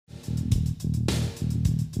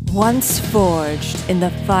Once forged in the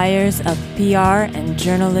fires of PR and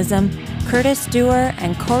journalism, Curtis Dewar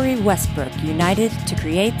and Corey Westbrook united to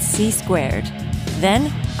create C Squared.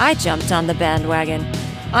 Then, I jumped on the bandwagon.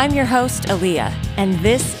 I'm your host, Aaliyah, and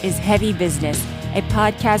this is Heavy Business, a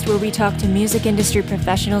podcast where we talk to music industry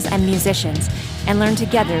professionals and musicians and learn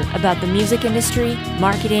together about the music industry,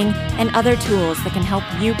 marketing, and other tools that can help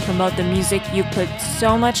you promote the music you put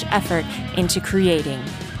so much effort into creating.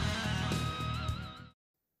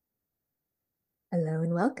 Hello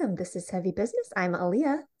and welcome. This is Heavy Business. I'm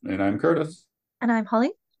Aaliyah. And I'm Curtis. And I'm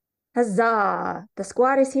Holly. Huzzah! The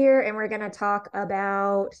squad is here and we're going to talk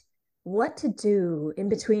about what to do in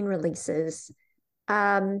between releases.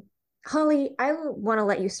 Holly, I want to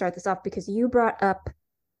let you start this off because you brought up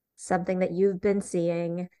something that you've been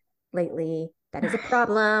seeing lately that is a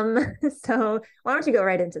problem. So why don't you go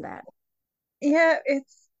right into that? Yeah,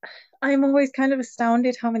 I'm always kind of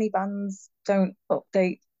astounded how many bands don't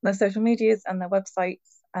update their social medias and their websites.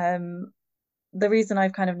 The reason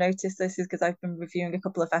I've kind of noticed this is because I've been reviewing a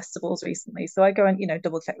couple of festivals recently. So I go and,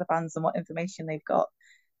 double check the bands and what information they've got.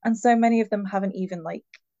 And so many of them haven't even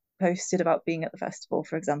posted about being at the festival,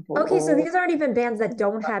 for example. Okay, so these aren't even bands that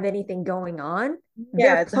don't have anything going on.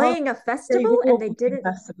 Yeah, they're playing a festival and they didn't.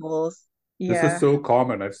 Festivals. Yeah. This is so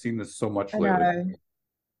common. I've seen this so much lately.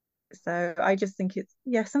 So I just think it's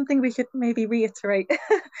something we should maybe reiterate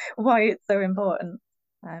why it's so important.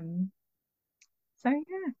 So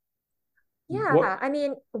yeah. I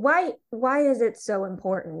mean, why is it so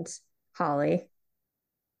important, Holly?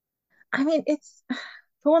 I mean, it's,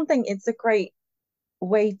 for one thing, it's a great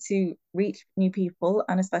way to reach new people,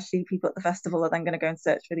 and especially people at the festival are then going to go and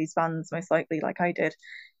search for these bands, most likely, like I did.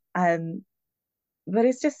 But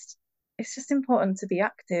it's just important to be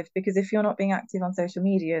active, because if you're not being active on social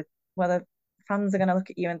media, whether fans are going to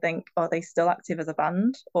look at you and think, are they still active as a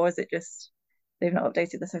band, or is it just they've not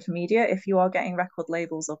updated the social media? If you are getting record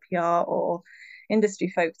labels or PR or industry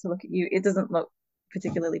folk to look at you, it doesn't look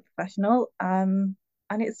particularly professional. And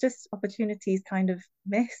it's just opportunities kind of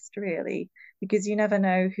missed, really, because you never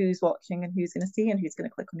know who's watching and who's going to see and who's going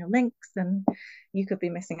to click on your links, and you could be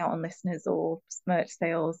missing out on listeners or merch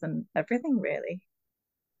sales and everything, really.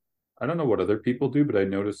 I don't know what other people do, but I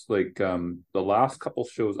noticed the last couple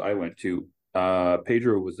shows I went to,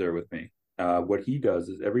 Pedro was there with me. What he does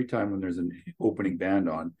is every time when there's an opening band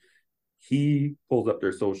on, he pulls up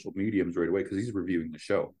their social mediums right away because he's reviewing the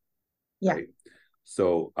show. Yeah. Right?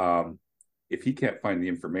 So if he can't find the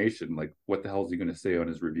information, what the hell is he going to say on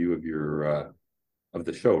his review of your of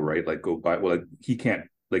the show, right? He can't,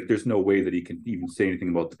 there's no way that he can even say anything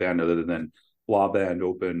about the band other than blah band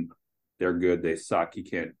open, they're good, they suck. You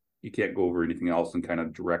can't go over anything else and kind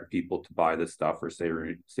of direct people to buy this stuff or say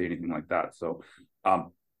anything like that. So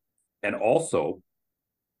and also,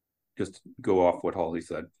 just to go off what Holly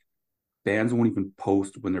said, bands won't even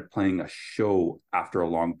post when they're playing a show after a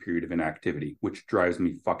long period of inactivity, which drives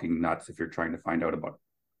me fucking nuts if you're trying to find out about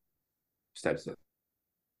it.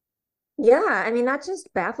 Yeah, I mean, that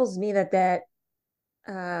just baffles me that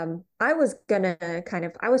I was kind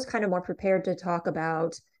of more prepared to talk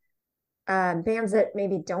about bands that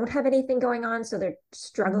maybe don't have anything going on, so they're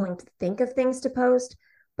struggling to think of things to post.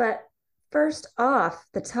 But first off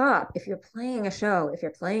the top, if you're playing a show, if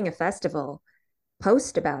you're playing a festival,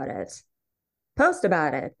 post about it. Post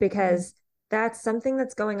about it, because that's something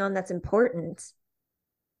that's going on that's important.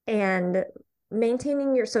 And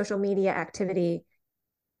maintaining your social media activity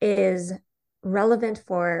is relevant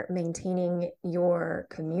for maintaining your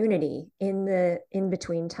community in the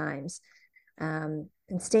in-between times, and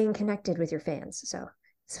staying connected with your fans. So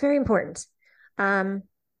it's very important.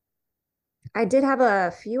 I did have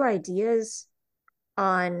a few ideas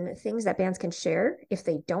on things that bands can share if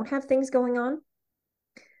they don't have things going on.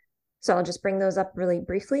 So I'll just bring those up really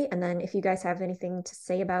briefly. And then if you guys have anything to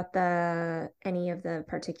say about any of the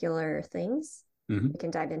particular things, we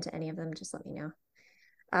can dive into any of them. Just let me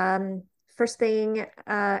know. First thing,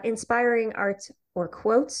 inspiring art or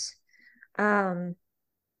quotes. What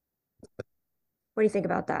do you think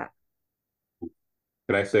about that?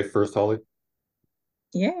 Can I say first, Holly?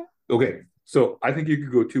 Yeah. Okay. So I think you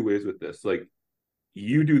could go two ways with this.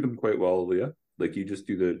 You do them quite well, Leah. You just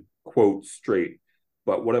do the quote straight.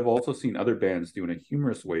 But what I've also seen other bands do in a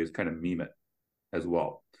humorous way is kind of meme it as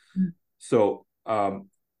well. So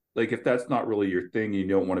if that's not really your thing, you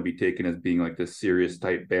don't want to be taken as being this serious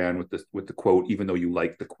type band with the quote, even though you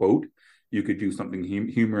like the quote, you could do something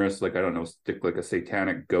humorous, I don't know, stick a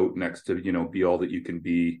satanic goat next to, be all that you can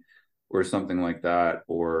be, or something like that,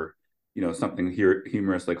 or something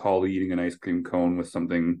humorous like Holly eating an ice cream cone with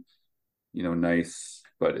something nice,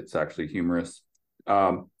 but it's actually humorous.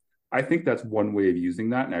 I think that's one way of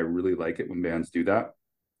using that, and I really like it when bands do that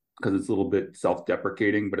because it's a little bit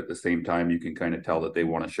self-deprecating, but at the same time, you can kind of tell that they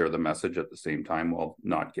want to share the message at the same time while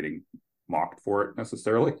not getting mocked for it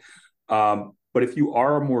necessarily. But if you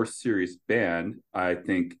are a more serious band, I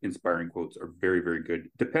think inspiring quotes are very, very good.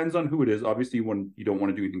 Depends on who it is. Obviously, when you don't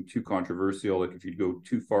want to do anything too controversial, like if you go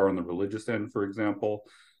too far on the religious end, for example,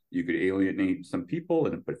 you could alienate some people.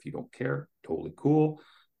 But if you don't care, totally cool.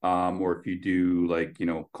 Or if you do like,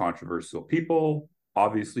 controversial people,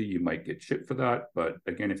 obviously you might get shit for that. But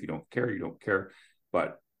again, if you don't care, you don't care.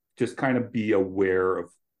 But just kind of be aware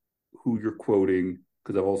of who you're quoting,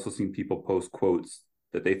 because I've also seen people post quotes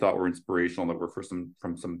that they thought were inspirational that were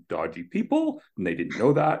from some dodgy people, and they didn't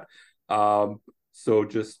know that. So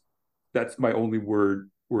just that's my only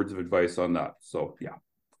words of advice on that. So yeah.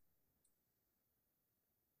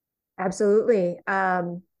 Absolutely.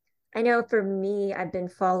 I know for me, I've been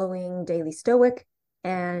following Daily Stoic,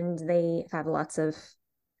 and they have lots of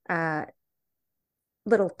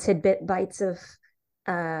little tidbit bites of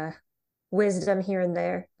wisdom here and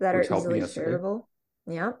there that Which are easily shareable.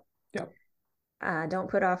 Yeah. Yeah. Don't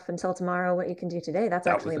put off until tomorrow what you can do today. That's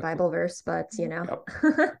actually a Bible verse, but Yep.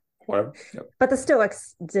 Whatever. Yep. But the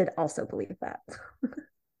Stoics did also believe that.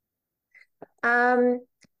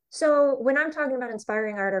 So when I'm talking about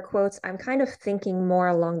inspiring art or quotes, I'm kind of thinking more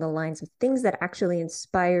along the lines of things that actually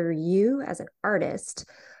inspire you as an artist.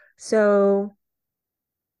 So,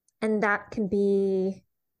 and that can be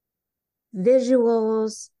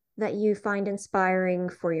visuals that you find inspiring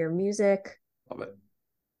for your music. Love it.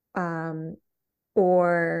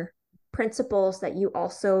 Or principles that you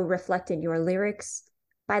also reflect in your lyrics.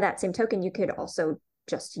 By that same token, you could also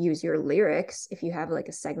just use your lyrics if you have like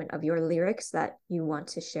a segment of your lyrics that you want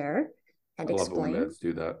to share and explain. I love it when bands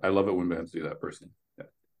do that. I love it when bands do that personally.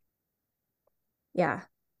 Yeah.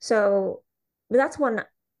 So that's one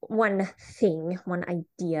thing, one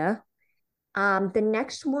idea. The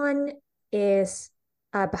next one is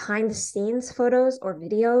behind the scenes photos or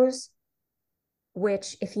videos,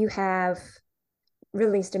 which if you have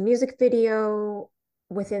released a music video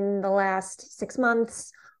within the last 6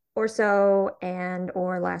 months or so,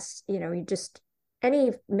 or last, you just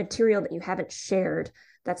any material that you haven't shared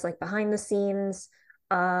that's like behind the scenes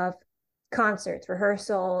of concerts,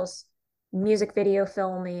 rehearsals, music video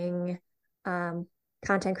filming,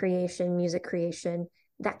 content creation, music creation,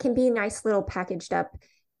 that can be nice little packaged up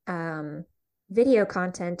video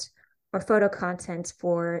content or photo content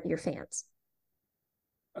for your fans.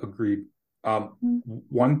 Agreed.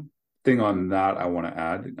 One thing on that I want to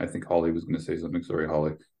add, I think Holly was going to say something. Sorry,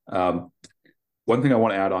 Holly. One thing I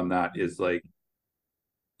want to add on that is like,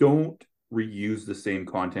 don't reuse the same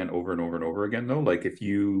content over and over and over again, though. Like if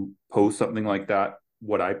you post something like that,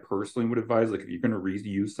 what I personally would advise, like if you're going to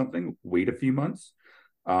reuse something, wait a few months.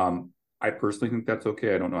 I personally think that's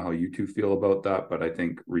okay. I don't know how you two feel about that, but I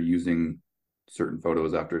think reusing certain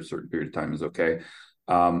photos after a certain period of time is okay.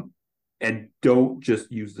 And don't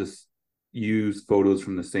just use photos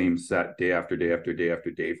from the same set day after day after day after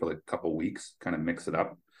day for like a couple weeks, kind of mix it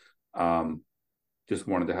up. Just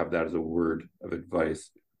wanted to have that as a word of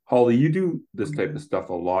advice. Holly, you do this type of stuff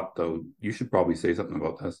a lot, though. You should probably say something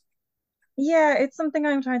about this. Yeah, it's something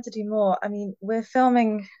I'm trying to do more. I mean,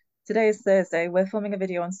 today is Thursday, we're filming a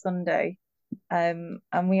video on Sunday, and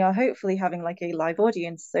we are hopefully having like a live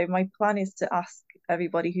audience. So my plan is to ask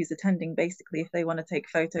everybody who's attending basically if they want to take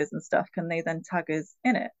photos and stuff, can they then tag us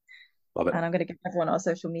in it? Love it. And I'm going to give everyone our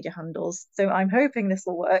social media handles. So I'm hoping this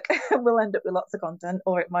will work. We'll end up with lots of content,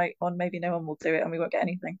 or it might, or maybe no one will do it and we won't get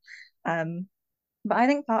anything. But I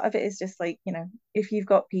think part of it is just like, if you've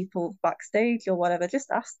got people backstage or whatever,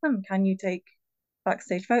 just ask them, can you take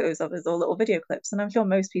backstage photos of us or little video clips? And I'm sure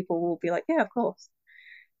most people will be like, yeah, of course.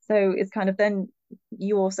 So it's kind of, then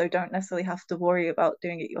you also don't necessarily have to worry about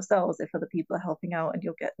doing it yourselves if other people are helping out, and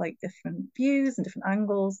you'll get like different views and different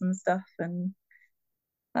angles and stuff. And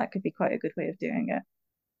that could be quite a good way of doing it.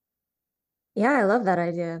 Yeah, I love that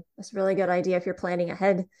idea. That's a really good idea if you're planning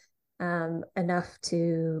ahead enough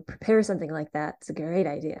to prepare something like that. It's a great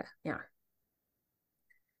idea. Yeah.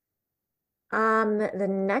 The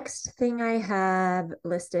next thing I have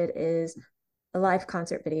listed is live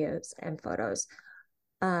concert videos and photos.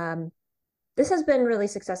 This has been really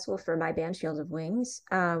successful for my band Shield of Wings.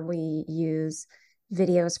 We use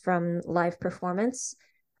videos from live performance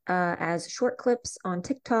as short clips on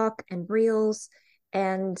TikTok and Reels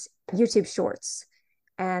and YouTube Shorts.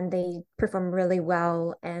 And they perform really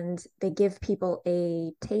well, and they give people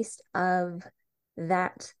a taste of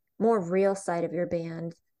that more real side of your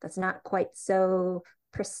band that's not quite so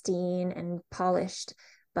pristine and polished.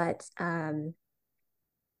 But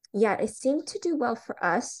yeah, it seemed to do well for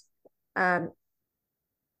us.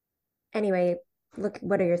 Anyway, look,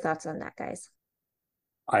 what are your thoughts on that, guys?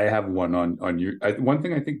 I have one on your one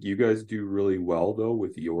thing I think you guys do really well though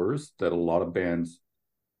with yours that a lot of bands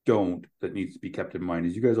don't, that needs to be kept in mind,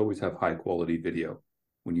 is you guys always have high quality video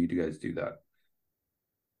when you guys do that.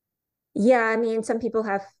 Yeah, I mean, some people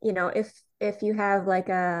have, if you have like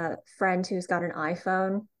a friend who's got an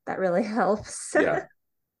iPhone, that really helps Yeah.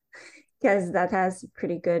 because that has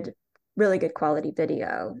really good quality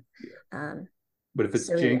video. Yeah. But if it's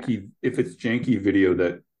So yeah. janky video,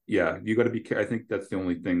 that yeah, you got to be I think that's the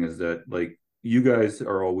only thing, is that like you guys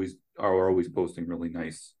are always posting really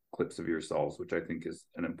nice clips of yourselves, which I think is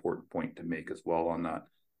an important point to make as well on that.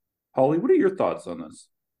 Holly, what are your thoughts on this?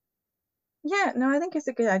 Yeah, no, I think it's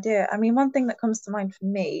a good idea. I mean, one thing that comes to mind for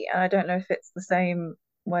me, and I don't know if it's the same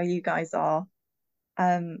where you guys are,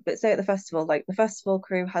 but say at the festival, like the festival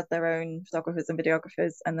crew had their own photographers and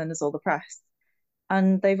videographers, and then there's all the press.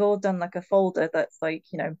 And they've all done like a folder that's like,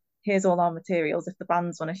 here's all our materials. If the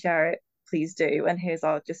bands want to share it, please do. And here's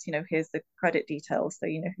our just, here's the credit details, so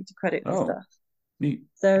you know who to credit for Oh, stuff. neat.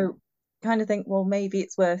 So kind of think, well, maybe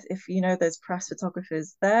it's worth, if there's press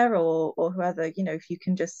photographers there, or whoever, if you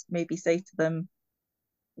can just maybe say to them,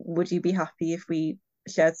 would you be happy if we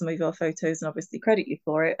shared some of your photos and obviously credit you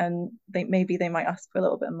for it? And maybe they might ask for a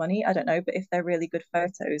little bit of money, I don't know, but if they're really good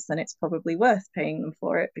photos, then it's probably worth paying them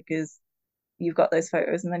for it, because you've got those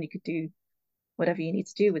photos and then you could do whatever you need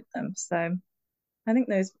to do with them. So I think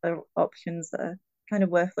those are options that are kind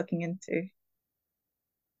of worth looking into.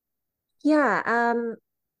 Yeah,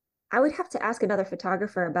 I would have to ask another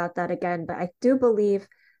photographer about that again, but I do believe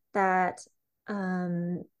that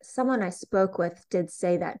someone I spoke with did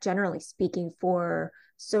say that generally speaking, for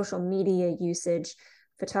social media usage,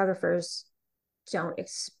 photographers don't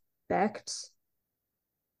expect,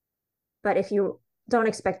 but if you don't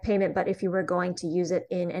expect payment, but if you were going to use it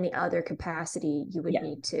in any other capacity, you would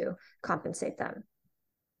need to compensate them.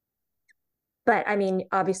 But I mean,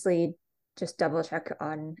 obviously, just double check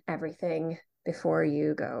on everything before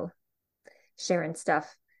you go sharing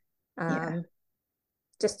stuff.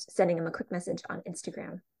 Just sending them a quick message on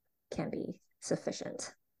Instagram can be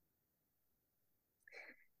sufficient.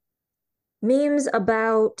 Memes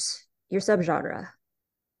about your subgenre.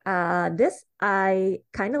 This I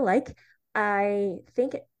kind of like. I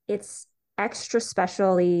think it's extra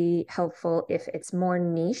specially helpful if it's more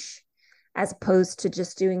niche, as opposed to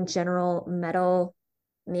just doing general metal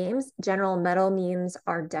memes. General metal memes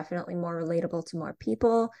are definitely more relatable to more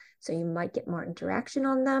people, so you might get more interaction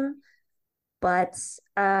on them, but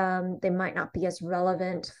they might not be as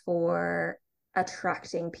relevant for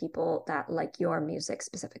attracting people that like your music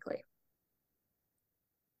specifically.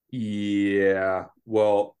 Yeah,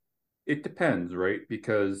 well, it depends, right?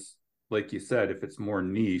 Because like you said, if it's more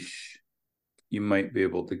niche, you might be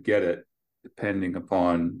able to get it depending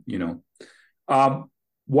upon,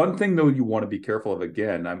 one thing though you want to be careful of,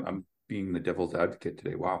 again, I'm being the devil's advocate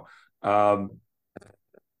today. Wow.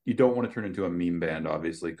 You don't want to turn into a meme band,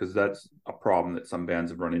 obviously, because that's a problem that some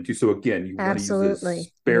bands have run into. So again, you want to use this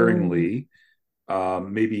sparingly.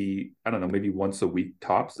 Maybe, I don't know, maybe once a week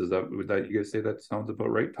tops. Would that you guys say that sounds about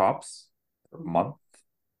right? Tops? A month?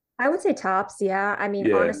 I would say tops, yeah. I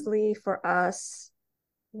mean, honestly, for us,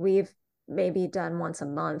 we've maybe done once a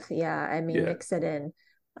month. Yeah, I mean, mix it in.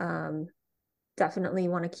 Definitely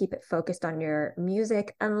want to keep it focused on your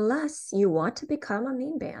music, unless you want to become a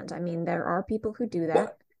meme band. I mean, there are people who do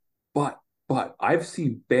that. But I've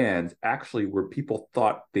seen bands actually where people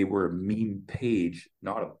thought they were a meme page,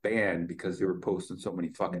 not a band, because they were posting so many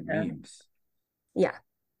fucking memes. Yeah.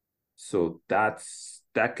 So that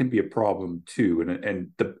can be a problem too.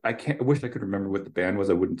 I wish I could remember what the band was.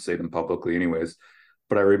 I wouldn't say them publicly anyways,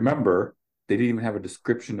 but I remember they didn't even have a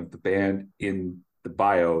description of the band in the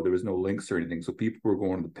bio. There was no links or anything. So people were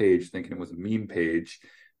going to the page thinking it was a meme page,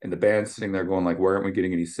 and the band's sitting there going like, why aren't we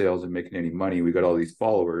getting any sales and making any money? We got all these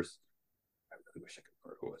followers. I really wish I could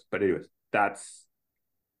remember who it was. But anyways, that's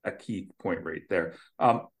a key point right there.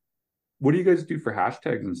 What do you guys do for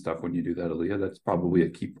hashtags and stuff when you do that, Aaliyah? That's probably a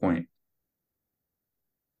key point.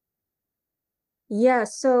 Yeah,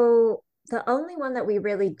 so the only one that we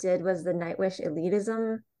really did was the Nightwish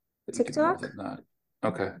Elitism TikTok.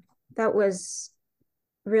 Okay. That was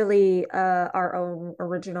really our own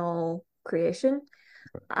original creation.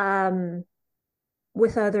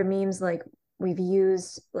 With other memes, like we've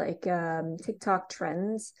used like TikTok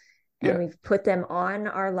trends, and we've put them on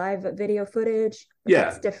our live video footage.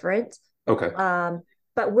 That's different. Okay.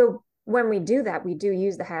 But when we do that, we do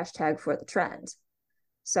use the hashtag for the trend.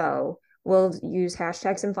 So we'll use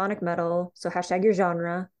hashtag symphonic metal. So hashtag your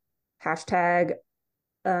genre, hashtag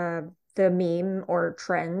the meme or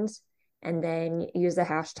trends, and then use the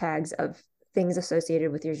hashtags of things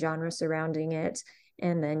associated with your genre surrounding it,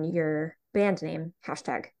 and then your band name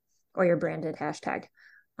hashtag or your branded hashtag.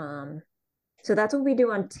 So that's what we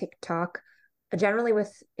do on TikTok. Generally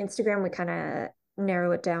with Instagram, we kind of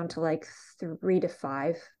narrow it down to like 3 to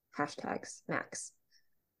 5 hashtags max.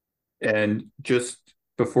 And just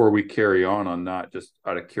before we carry on that, just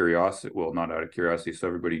out of curiosity, well, not out of curiosity, so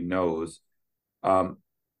everybody knows,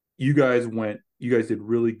 you guys did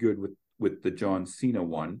really good with the John Cena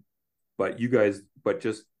one, but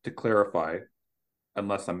just to clarify,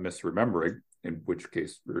 unless I'm misremembering, in which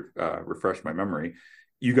case refresh my memory,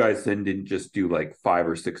 you guys then didn't just do like 5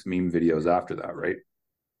 or 6 meme videos after that, right?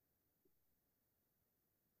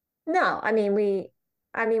 No, I mean we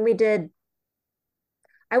did.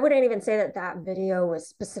 I wouldn't even say that video was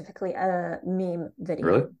specifically a meme video.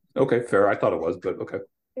 Really? Okay, fair. I thought it was, but okay.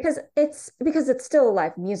 Because it's still a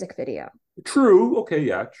live music video. True. Okay,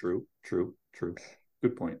 yeah, true.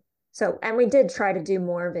 Good point. So, and we did try to do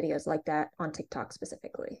more videos like that on TikTok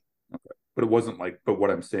specifically. Okay. But it wasn't like, but what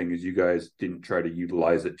I'm saying is you guys didn't try to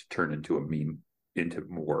utilize it to turn into a meme, into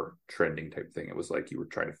more trending type thing. It was like you were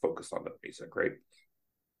trying to focus on the music, right?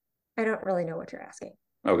 I don't really know what you're asking.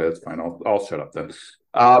 Okay, that's fine. I'll shut up then.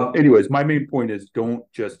 Anyways, my main point is don't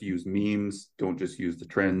just use memes, don't just use the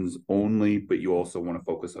trends only, but you also want to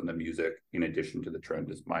focus on the music in addition to the trend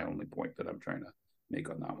is my only point that I'm trying to make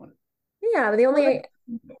on that one. Yeah,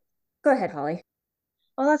 go ahead, Holly.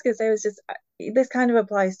 All I was going to say was just this kind of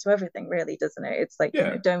applies to everything, really, doesn't it? It's like,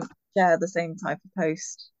 don't share the same type of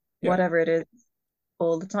post, whatever it is,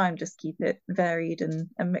 all the time. Just keep it varied and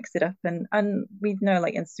mix it up. And we know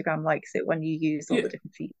like Instagram likes it when you use all the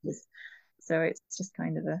different features. So it's just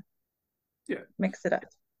kind of mix it up.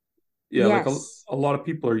 Yeah, yes. Like a lot of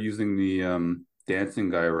people are using the dancing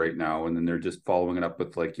guy right now, and then they're just following it up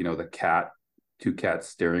with like, the two cats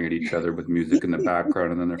staring at each other with music in the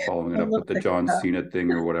background, and then they're following it up with the John Cena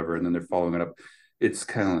thing or whatever, and then they're following it up. It's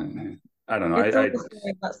kind of, I don't know.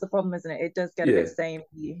 That's the problem, isn't it? It does get a bit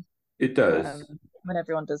samey. It does. When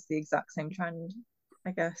everyone does the exact same trend, I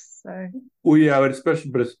guess. So. Well, yeah, but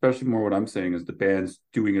especially more what I'm saying is the band's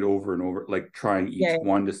doing it over and over, like trying each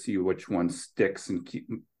one to see which one sticks and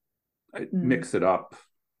mix it up.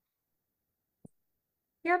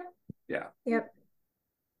 Yep. Yeah. Yep.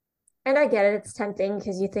 And I get it. It's tempting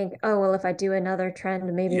because you think, oh, well, if I do another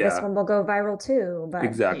trend, maybe this one will go viral too. But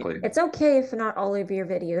exactly, it's okay if not all of your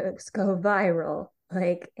videos go viral.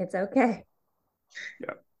 Like, it's okay.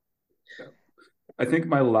 Yeah. I think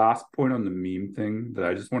my last point on the meme thing that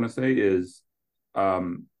I just want to say is, I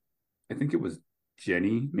think it was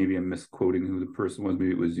Jenny. Maybe I'm misquoting who the person was. Maybe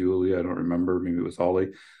it was Julia. I don't remember. Maybe it was Holly.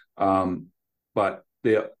 But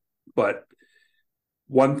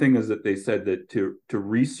one thing is that they said that to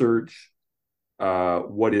research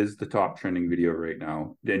what is the top trending video right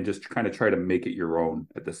now, then just kind of try to make it your own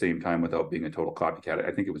at the same time without being a total copycat.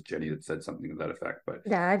 I think it was Jenny that said something to that effect. But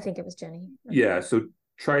yeah, I think it was Jenny. Yeah, so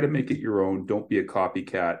try to make it your own. Don't be a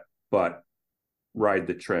copycat, but ride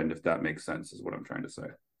the trend, if that makes sense, is what I'm trying to say.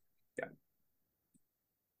 Yeah.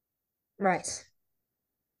 Right.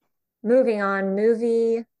 Moving on,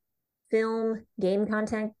 movie, film, game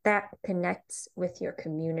content that connects with your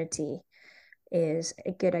community is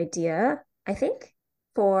a good idea, I think,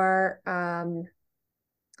 for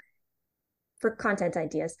content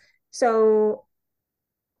ideas. So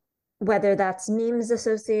whether that's memes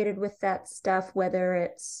associated with that stuff, whether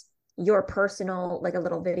it's your personal, like a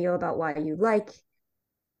little video about why you like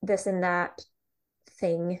this and that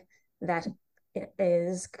thing that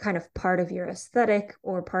is kind of part of your aesthetic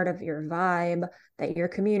or part of your vibe that your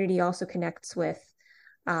community also connects with,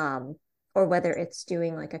 or whether it's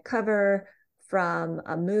doing like a cover from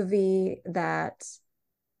a movie that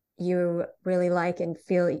you really like and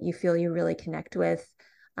feel you really connect with.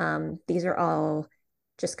 These are all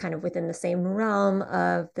just kind of within the same realm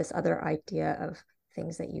of this other idea of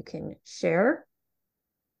things that you can share.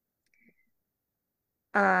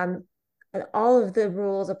 All of the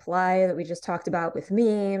rules apply that we just talked about with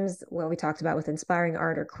memes, what we talked about with inspiring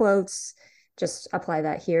art or quotes, just apply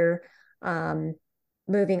that here.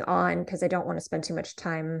 Moving on, because I don't want to spend too much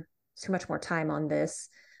more time on this.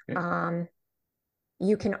 Okay.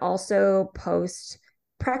 You can also post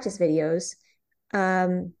practice videos.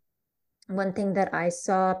 One thing that I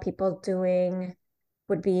saw people doing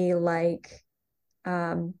would be like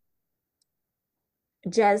Jez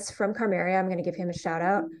from Carmeria. I'm going to give him a shout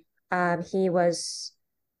out. He was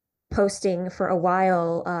posting for a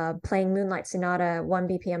while, playing Moonlight Sonata 1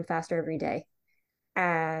 BPM faster every day.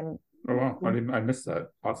 And oh wow, I missed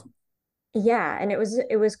that. Awesome. Yeah, and it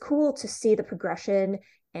was cool to see the progression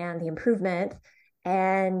and the improvement.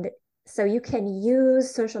 And So you can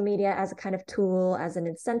use social media as a kind of tool, as an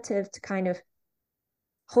incentive to kind of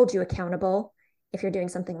hold you accountable if you're doing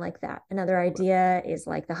something like that. Another idea is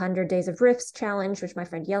like the 100 Days of Riffs challenge, which my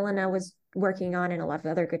friend Yelena was working on, and a lot of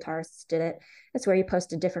other guitarists did it. It's where you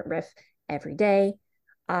post a different riff every day.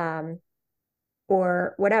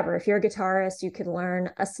 Or whatever. If you're a guitarist, you could learn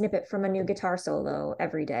a snippet from a new guitar solo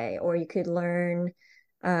every day, or you could learn,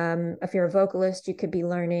 if you're a vocalist, you could be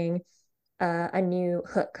learning a new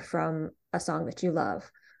hook from a song that you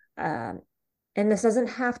love. And this doesn't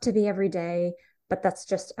have to be every day, but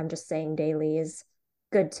I'm just saying daily is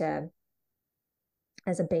good to,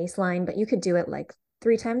 as a baseline, but you could do it like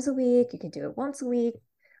 3 times a week. You could do it once a week.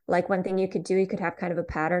 Like one thing you could do, you could have kind of a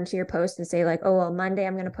pattern to your post and say like, oh, well, Monday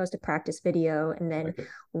I'm going to post a practice video. And then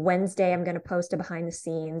Wednesday I'm going to post a behind the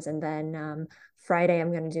scenes. And then Friday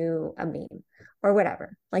I'm going to do a meme or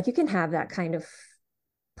whatever. Like you can have that kind of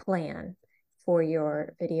plan for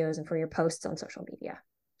your videos and for your posts on social media.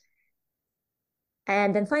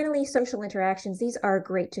 And then finally, social interactions. These are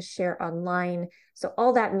great to share online. So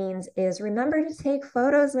all that means is remember to take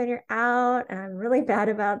photos when you're out. And I'm really bad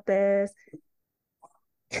about this.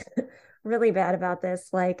 Really bad about this.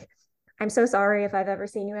 Like, I'm so sorry if I've ever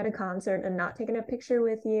seen you at a concert and not taken a picture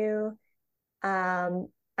with you. I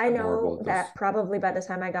know that probably by the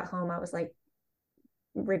time I got home, I was like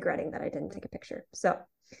regretting that I didn't take a picture. So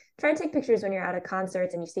try to take pictures when you're at a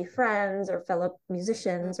concert and you see friends or fellow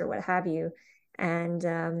musicians or what have you.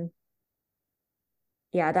 And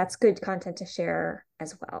yeah, that's good content to share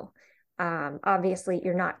as well. Obviously,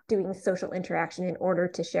 you're not doing social interaction in order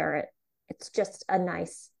to share it. It's just a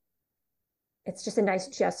nice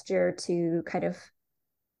gesture to kind of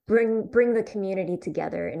bring the community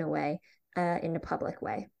together in a way, in a public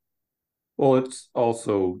way. Well, it's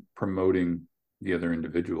also promoting the other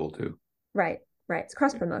individual too. Right. It's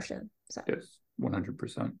cross promotion. So. Yes,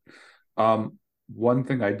 100%. One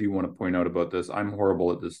thing I do want to point out about this, I'm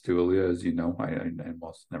horrible at this too, Aaliyah, as you know. I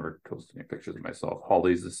almost never post any pictures of myself.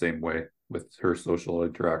 Holly's the same way with her social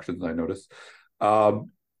interactions, I noticed.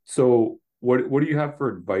 So what do you have for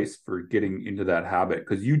advice for getting into that habit?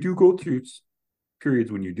 Because you do go through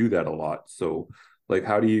periods when you do that a lot. So like,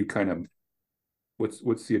 how do you kind of,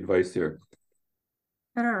 what's the advice here?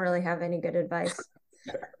 I don't really have any good advice.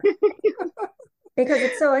 Because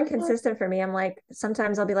it's so inconsistent for me. I'm like,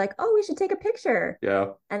 sometimes I'll be like, oh, we should take a picture. Yeah.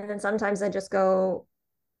 And then sometimes I just go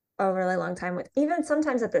a really long time with, even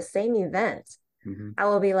sometimes at the same event, I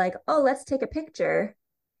will be like, oh, let's take a picture.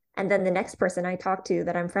 And then the next person I talk to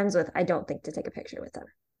that I'm friends with, I don't think to take a picture with them.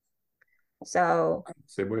 So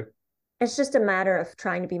same way. It's just a matter of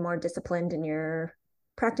trying to be more disciplined in your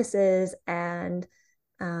practices and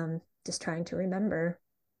just trying to remember.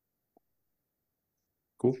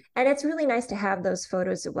 Cool. And it's really nice to have those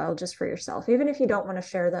photos as well, just for yourself. Even if you don't want to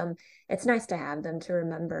share them, it's nice to have them to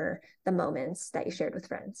remember the moments that you shared with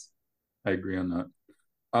friends. I agree on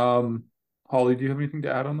that. Holly, do you have anything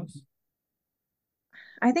to add on this?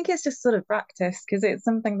 I think it's just sort of practice because it's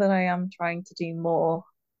something that I am trying to do more.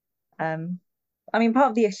 I mean, part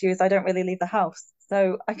of the issue is I don't really leave the house,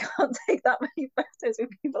 so I can't take that many photos with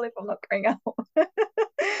people if I'm not going out.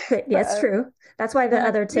 Yes, true. That's why the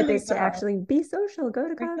other tip is to actually be social, go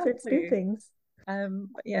to concerts, do things.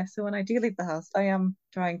 But yeah, so when I do leave the house, I am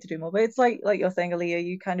trying to do more. But it's like you're saying, Aaliyah,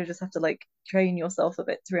 you kind of just have to like train yourself a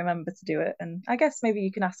bit to remember to do it. And I guess maybe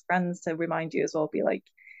you can ask friends to remind you as well. Be like,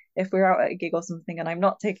 if we're out at a gig or something and I'm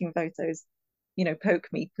not taking photos, poke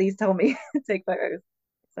me. Please tell me to take photos.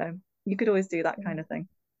 So you could always do that kind of thing.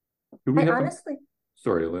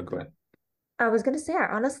 Sorry, Lynn, go ahead. I was going to say, I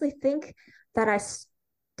honestly think that I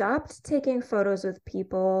stopped taking photos with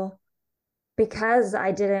people because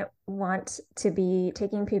I didn't want to be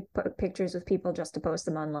taking pictures with people just to post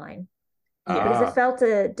them online. Because it felt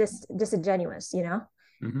disingenuous,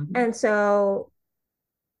 And so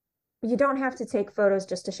you don't have to take photos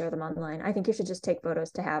just to share them online. I think you should just take photos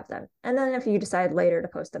to have them. And then if you decide later to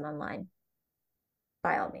post them online,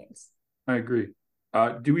 by all means. I agree.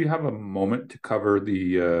 Do we have a moment to cover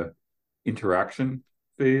the interaction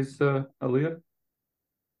phase, Aaliyah?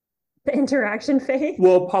 The interaction phase?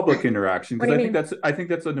 Well, public interaction, because I think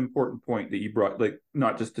that's an important point that you brought, like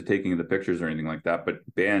not just to taking the pictures or anything like that, but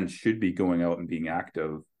bands should be going out and being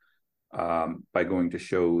active by going to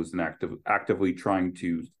shows and actively trying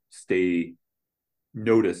to stay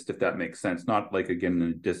noticed, if that makes sense. Not like, again, in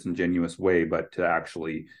a disingenuous way, but to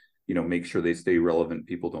actually, make sure they stay relevant.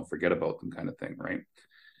 People don't forget about them, kind of thing, right?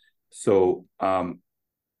 So, what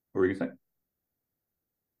were you saying?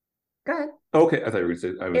 Go ahead. Okay, I thought you were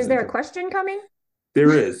going to say. Is there a question coming?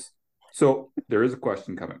 There is. So there is a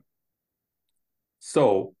question coming.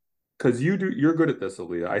 So because you're good at this,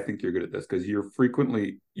 Aaliyah. I think you're good at this because you're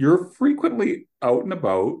frequently out and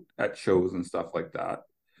about at shows and stuff like that.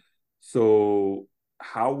 So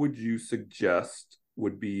how would you suggest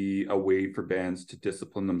would be a way for bands to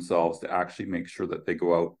discipline themselves to actually make sure that they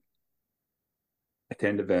go out,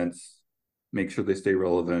 attend events, make sure they stay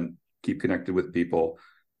relevant, keep connected with people?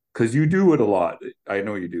 Because you do it a lot. I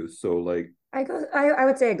know you do. So like I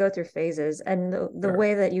would say I go through phases, and the Sure.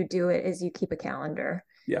 way that you do it is you keep a calendar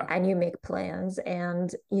yeah, and you make plans,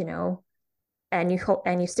 and and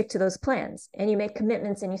you stick to those plans, and you make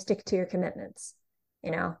commitments and you stick to your commitments.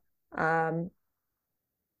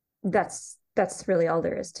 That's really all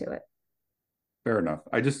there is to it. fair enough.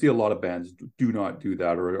 I just see a lot of bands do not do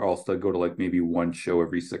that, or else they go to like maybe one show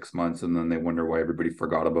every 6 months, and then they wonder why everybody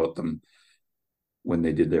forgot about them when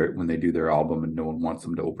they do their album, and no one wants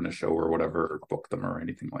them to open a show or whatever, or book them or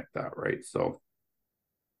anything like that, right? So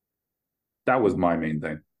that was my main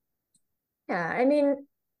thing. Yeah, I mean,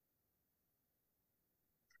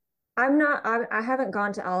 I haven't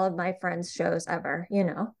gone to all of my friends' shows ever,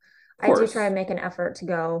 I do try and make an effort to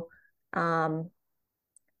go.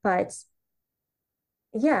 But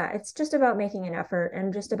yeah, it's just about making an effort,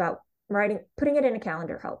 and just about putting it in a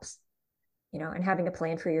calendar helps, and having a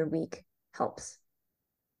plan for your week helps.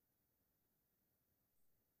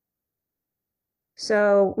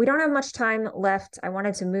 So we don't have much time left. I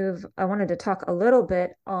wanted to talk a little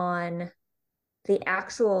bit on the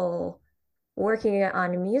actual working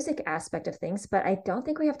on music aspect of things, but I don't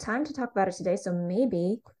think we have time to talk about it today. So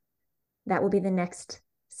maybe that will be the next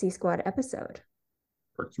C Squad episode.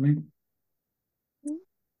 Works for me.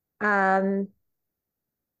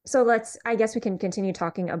 So I guess we can continue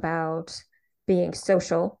talking about being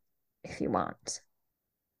social if you want.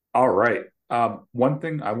 All right. One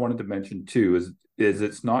thing I wanted to mention too is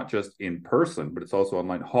it's not just in person, but it's also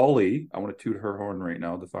online. Holly, I want to toot her horn right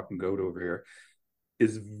now, the fucking goat over here,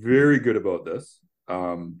 is very good about this.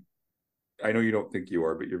 I know you don't think you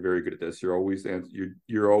are, but you're very good at this. You're always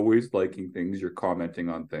liking things, you're commenting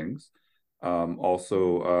on things.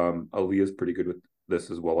 Also, Aaliyah's pretty good with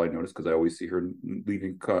this as well, I noticed, because I always see her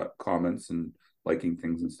leaving comments and liking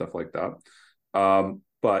things and stuff like that.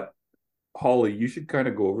 But Holly, you should kind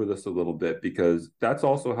of go over this a little bit, because that's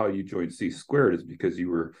also how you joined C Squared, is because you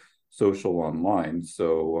were social online.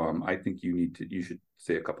 So I think you should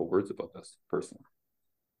say a couple words about this personally.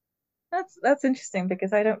 That's interesting,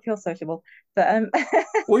 because I don't feel sociable. But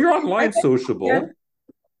well, you're online sociable.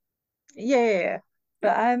 Yeah.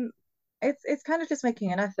 But it's kind of just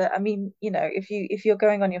making an effort. I mean, if you're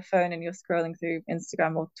going on your phone and you're scrolling through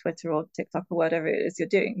Instagram or Twitter or TikTok or whatever it is you're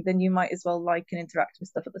doing, then you might as well like and interact with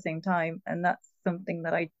stuff at the same time. And that's something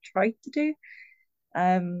that I try to do.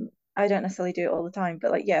 I don't necessarily do it all the time,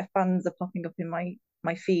 but like, yeah, fans are popping up in my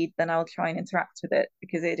feed, then I'll try and interact with it,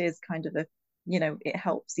 because it is kind of it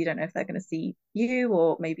helps. You don't know if they're going to see you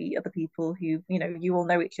or maybe other people who, you all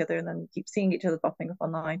know each other, and then keep seeing each other popping up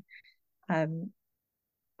online.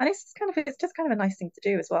 And it's just kind of a nice thing to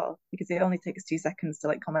do as well, because it only takes 2 seconds to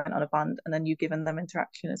like comment on a band, and then you've given them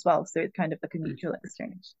interaction as well. So it's kind of like a mutual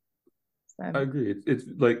exchange. So I agree. It's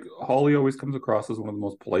like Holly always comes across as one of the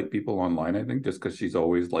most polite people online, I think, just because she's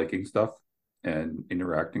always liking stuff and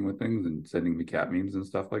interacting with things and sending me cat memes and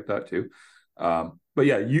stuff like that too. But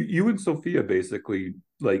yeah, you and Sophia basically,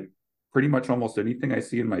 like, pretty much almost anything I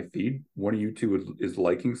see in my feed, one of you two is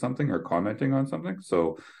liking something or commenting on something.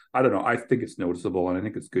 So I don't know. I think it's noticeable, and I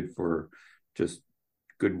think it's good for just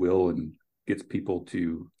goodwill, and gets people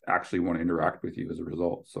to actually want to interact with you as a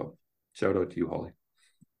result. So shout out to you, Holly.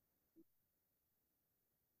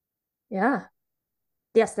 Yeah.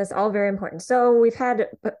 Yes, that's all very important. So we've had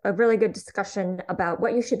a really good discussion about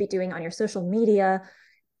what you should be doing on your social media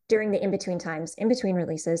during the in-between times, in between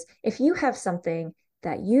releases. If you have something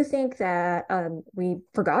that you think that we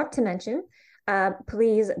forgot to mention,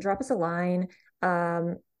 please drop us a line,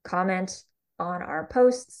 comment on our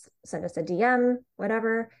posts, send us a DM,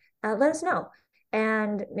 whatever. Let us know,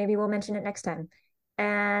 and maybe we'll mention it next time.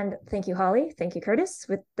 And thank you, Holly. Thank you, Curtis,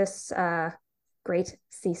 with this great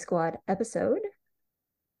C Squad episode.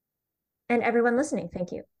 And everyone listening,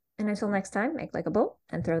 thank you. And until next time, make like a bull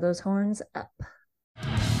and throw those horns up.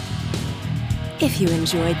 If you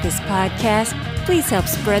enjoyed this podcast, please help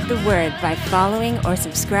spread the word by following or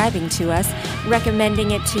subscribing to us, recommending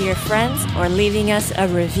it to your friends, or leaving us a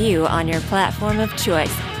review on your platform of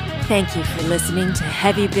choice. Thank you for listening to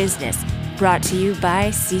Heavy Business, brought to you by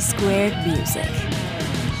C Squared Music.